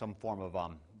 Some form of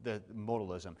the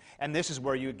modalism. And this is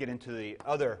where you get into the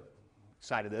other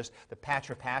side of this, the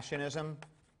patripassianism.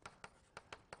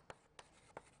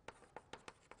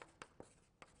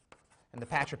 And the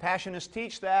Patripassionists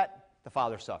teach that the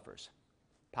Father suffers.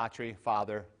 Patri,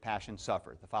 Father, Passion,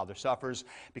 suffer. The Father suffers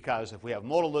because if we have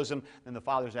modalism, then the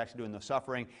Father is actually doing the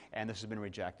suffering, and this has been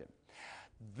rejected.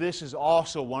 This is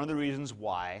also one of the reasons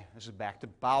why, this is back to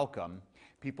Bauckham,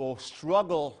 people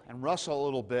struggle and wrestle a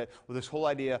little bit with this whole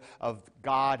idea of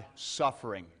God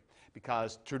suffering,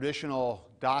 because traditional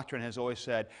doctrine has always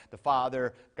said the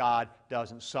Father, God,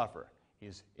 doesn't suffer.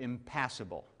 He's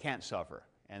impassible, can't suffer.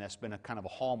 And that's been a kind of a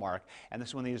hallmark. And this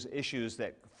is one of these issues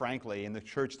that, frankly, in the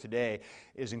church today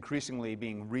is increasingly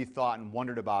being rethought and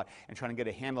wondered about and trying to get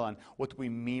a handle on what do we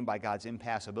mean by God's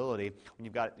impassibility when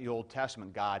you've got the Old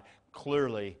Testament God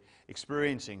clearly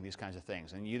experiencing these kinds of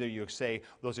things. And either you say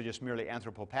those are just merely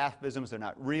anthropopathisms, they're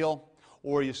not real,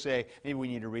 or you say maybe we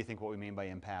need to rethink what we mean by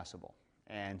impassible.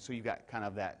 And so you've got kind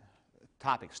of that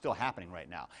topic still happening right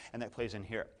now, and that plays in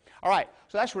here. All right,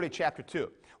 so that's really chapter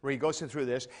 2, where he goes through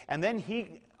this, and then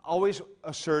he always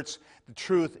asserts the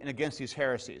truth and against these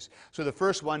heresies. So the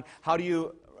first one, how do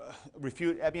you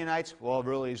refute Ebionites? Well,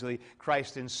 really easily,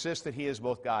 Christ insists that he is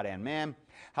both God and man.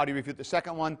 How do you refute the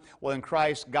second one? Well, in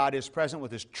Christ, God is present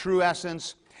with his true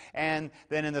essence. And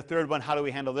then in the third one, how do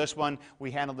we handle this one?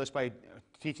 We handle this by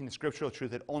teaching the scriptural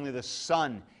truth that only the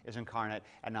Son is incarnate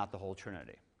and not the whole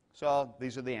Trinity. So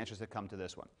these are the answers that come to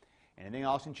this one. Anything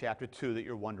else in chapter 2 that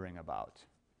you're wondering about?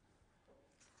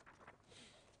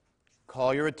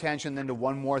 Call your attention then to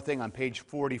one more thing on page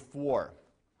 44,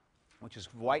 which is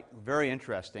very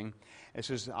interesting. This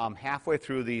is halfway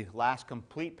through the last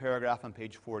complete paragraph on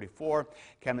page 44.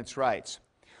 Chemnitz writes,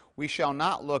 "We shall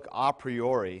not look a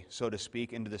priori, so to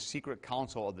speak, into the secret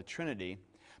counsel of the Trinity,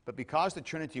 but because the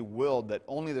Trinity willed that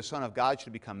only the Son of God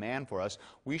should become man for us,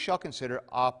 we shall consider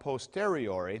a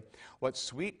posteriori what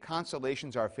sweet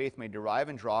consolations our faith may derive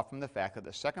and draw from the fact that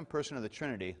the second person of the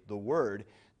Trinity, the Word,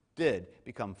 did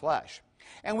become flesh.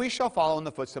 And we shall follow in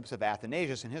the footsteps of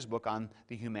Athanasius in his book on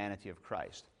the humanity of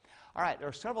Christ." All right, there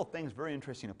are several things very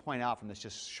interesting to point out from this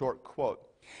just short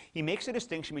quote. He makes a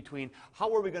distinction between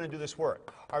how are we going to do this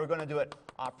work? Are we going to do it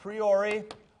a priori,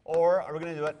 or are we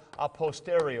going to do it a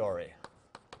posteriori?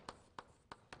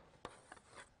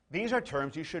 These are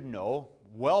terms you should know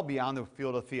well beyond the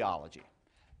field of theology.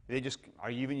 They just are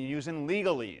even using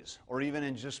legalese, or even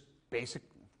in just basic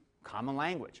common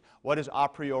language. What does a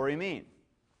priori mean?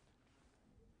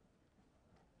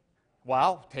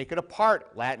 Well, take it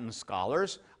apart, Latin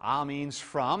scholars. A means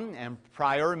from, and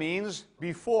prior means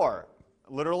before.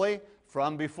 Literally,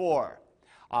 from before.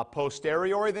 A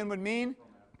posteriori then would mean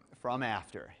from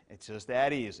after. It's just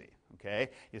that easy, okay?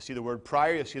 You see the word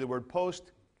prior, you see the word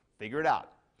post, figure it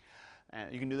out.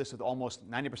 And you can do this with almost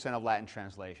 90% of Latin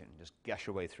translation. Just guess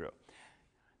your way through.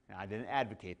 Now, I didn't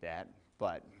advocate that,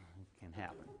 but it can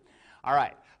happen. All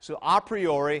right, so a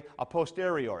priori, a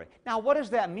posteriori. Now, what does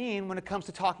that mean when it comes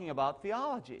to talking about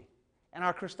theology and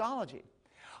our Christology?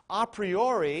 A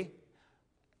priori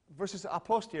versus a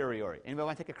posteriori. Anybody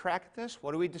want to take a crack at this?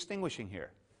 What are we distinguishing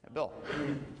here? Bill?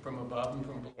 From above and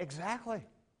from below. Exactly.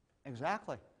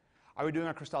 Exactly. Are we doing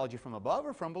our Christology from above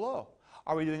or from below?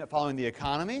 Are we doing it following the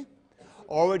economy?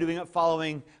 Or are we doing it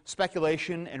following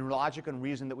speculation and logic and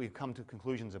reason that we've come to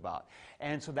conclusions about?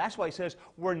 And so that's why he says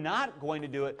we're not going to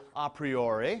do it a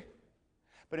priori,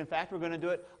 but in fact we're going to do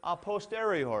it a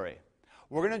posteriori.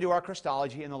 We're going to do our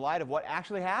Christology in the light of what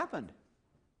actually happened,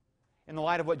 in the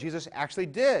light of what Jesus actually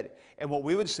did, and what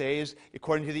we would say is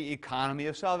according to the economy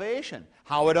of salvation,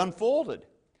 how it unfolded.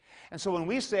 And so when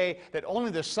we say that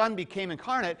only the Son became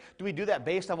incarnate, do we do that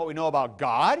based on what we know about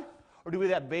God, or do we do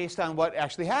that based on what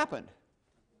actually happened?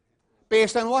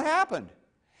 Based on what happened.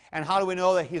 And how do we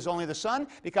know that he's only the Son?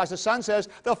 Because the Son says,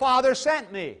 "The Father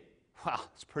sent me." Well,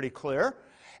 it's pretty clear.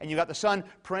 And you got the Son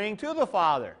praying to the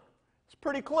Father. It's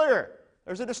pretty clear.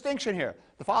 There's a distinction here.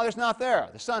 The Father's not there.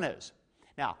 The Son is.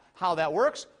 Now, how that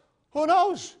works, who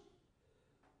knows?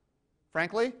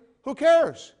 Frankly, who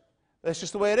cares? That's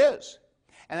just the way it is.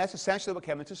 And that's essentially what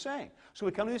Chemnitz is saying. So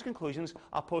we come to these conclusions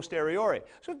a posteriori.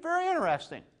 So it's very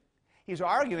interesting. He's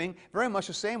arguing very much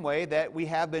the same way that we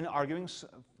have been arguing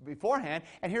beforehand,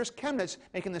 and here's Chemnitz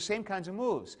making the same kinds of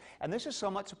moves. And this is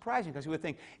somewhat surprising, because you would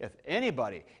think if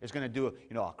anybody is going to do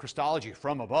a Christology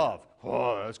from above,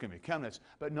 oh, that's going to be Chemnitz.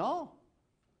 But no,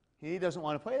 he doesn't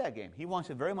want to play that game. He wants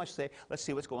to very much say, let's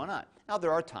see what's going on. Now,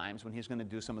 there are times when he's going to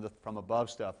do some of the from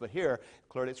above stuff, but here,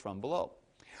 clearly it's from below.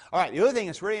 All right, the other thing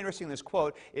that's really interesting in this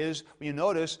quote is when you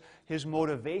notice his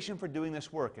motivation for doing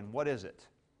this work, and what is it?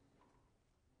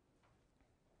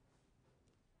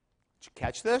 Did you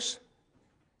catch this?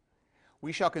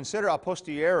 We shall consider a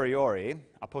posteriori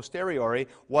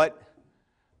what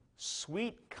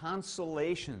sweet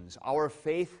consolations our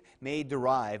faith may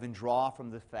derive and draw from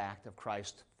the fact of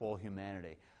Christ's full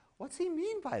humanity. What's he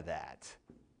mean by that?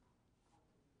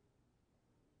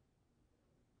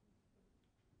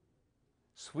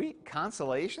 Sweet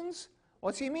consolations?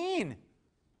 What's he mean?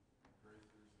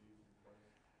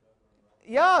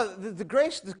 Yeah, the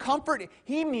grace, the comfort.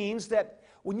 He means that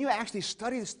when you actually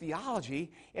study this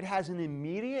theology, it has an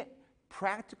immediate,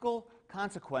 practical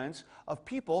consequence of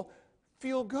people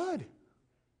feel good.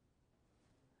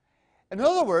 In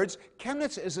other words,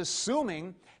 Chemnitz is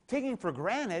assuming, taking for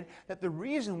granted, that the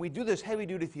reason we do this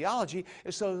heavy-duty theology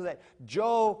is so that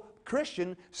Joe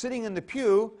Christian, sitting in the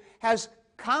pew, has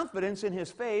confidence in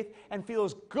his faith and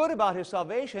feels good about his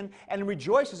salvation and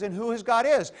rejoices in who his God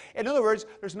is. In other words,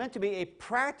 there's meant to be a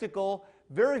practical,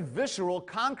 very visceral,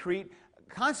 concrete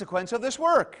consequence of this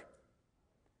work.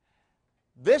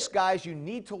 This, guys, you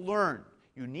need to learn.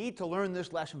 You need to learn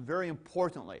this lesson very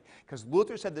importantly, because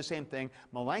Luther said the same thing,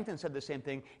 Melanchthon said the same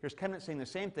thing, here's Chemnitz saying the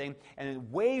same thing, and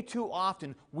way too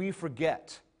often we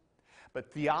forget.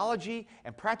 But theology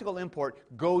and practical import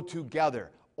go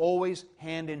together, always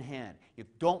hand in hand. You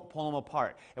don't pull them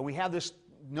apart. And we have this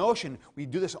notion, we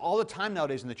do this all the time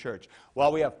nowadays in the church.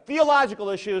 Well, we have theological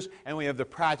issues and we have the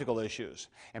practical issues.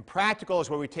 And practical is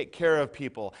where we take care of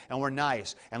people and we're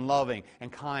nice and loving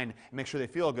and kind and make sure they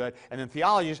feel good. And then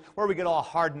theology is where we get all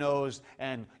hard-nosed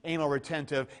and anal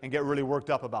retentive and get really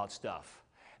worked up about stuff.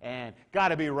 And got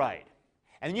to be right.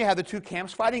 And then you have the two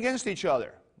camps fighting against each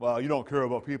other. Well, you don't care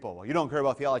about people. Well, you don't care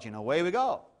about theology. And away we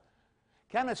go.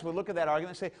 Chemnitz would look at that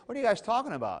argument and say, what are you guys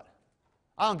talking about?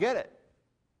 I don't get it.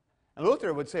 And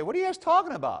Luther would say, what are you guys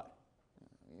talking about?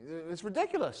 It's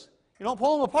ridiculous. You don't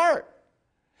pull them apart.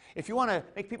 If you want to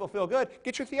make people feel good,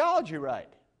 get your theology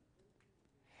right.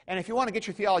 And if you want to get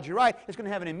your theology right, it's going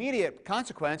to have an immediate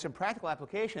consequence and practical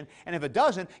application. And if it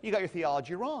doesn't, you got your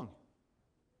theology wrong.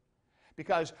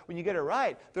 Because when you get it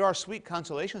right, there are sweet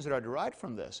consolations that are derived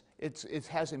from this. It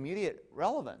has immediate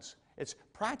relevance. It's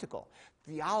practical.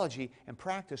 Theology and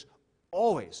practice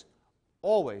always,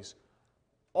 always,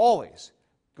 always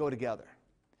go together.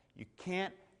 You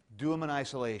can't do them in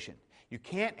isolation. You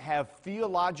can't have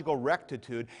theological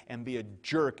rectitude and be a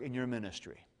jerk in your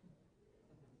ministry.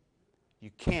 You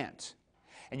can't.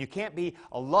 And you can't be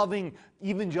a loving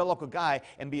evangelical guy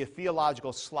and be a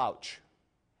theological slouch.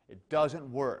 It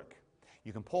doesn't work.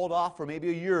 You can pull it off for maybe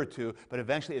a year or two, but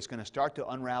eventually it's going to start to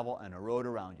unravel and erode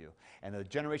around you. And the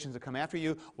generations that come after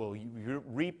you will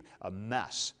reap a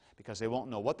mess because they won't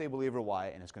know what they believe or why,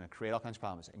 and it's going to create all kinds of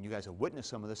problems. And you guys have witnessed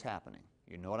some of this happening.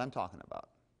 You know what I'm talking about.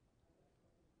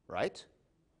 Right?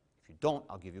 If you don't,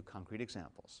 I'll give you concrete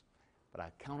examples. But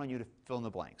I count on you to fill in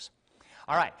the blanks.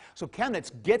 All right, so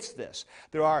Chemnitz gets this.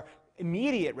 There are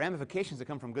immediate ramifications that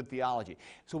come from good theology.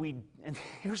 And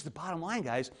here's the bottom line,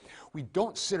 guys. We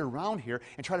don't sit around here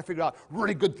and try to figure out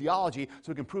really good theology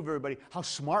so we can prove to everybody how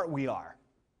smart we are.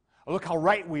 Or look how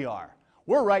right we are.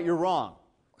 We're right, you're wrong.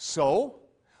 So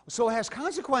it has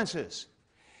consequences.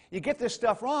 You get this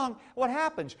stuff wrong, what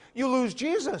happens? You lose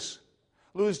Jesus.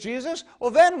 Lose Jesus? Well,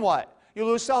 then what? You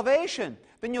lose salvation.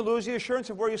 Then you lose the assurance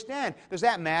of where you stand. Does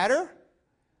that matter?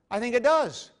 I think it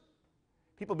does.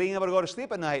 People being able to go to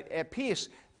sleep at night at peace,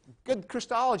 good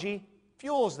Christology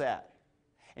fuels that.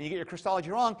 And you get your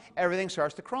Christology wrong, everything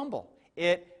starts to crumble.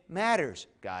 It matters,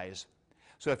 guys.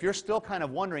 So if you're still kind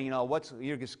of wondering,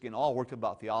 you're just getting all worked up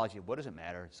about theology, what does it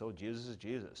matter? So Jesus is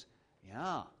Jesus.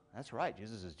 Yeah, that's right,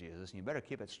 Jesus is Jesus, and you better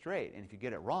keep it straight. And if you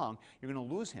get it wrong, you're going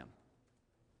to lose him.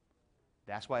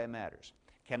 That's why it matters.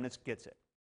 Chemnitz gets it.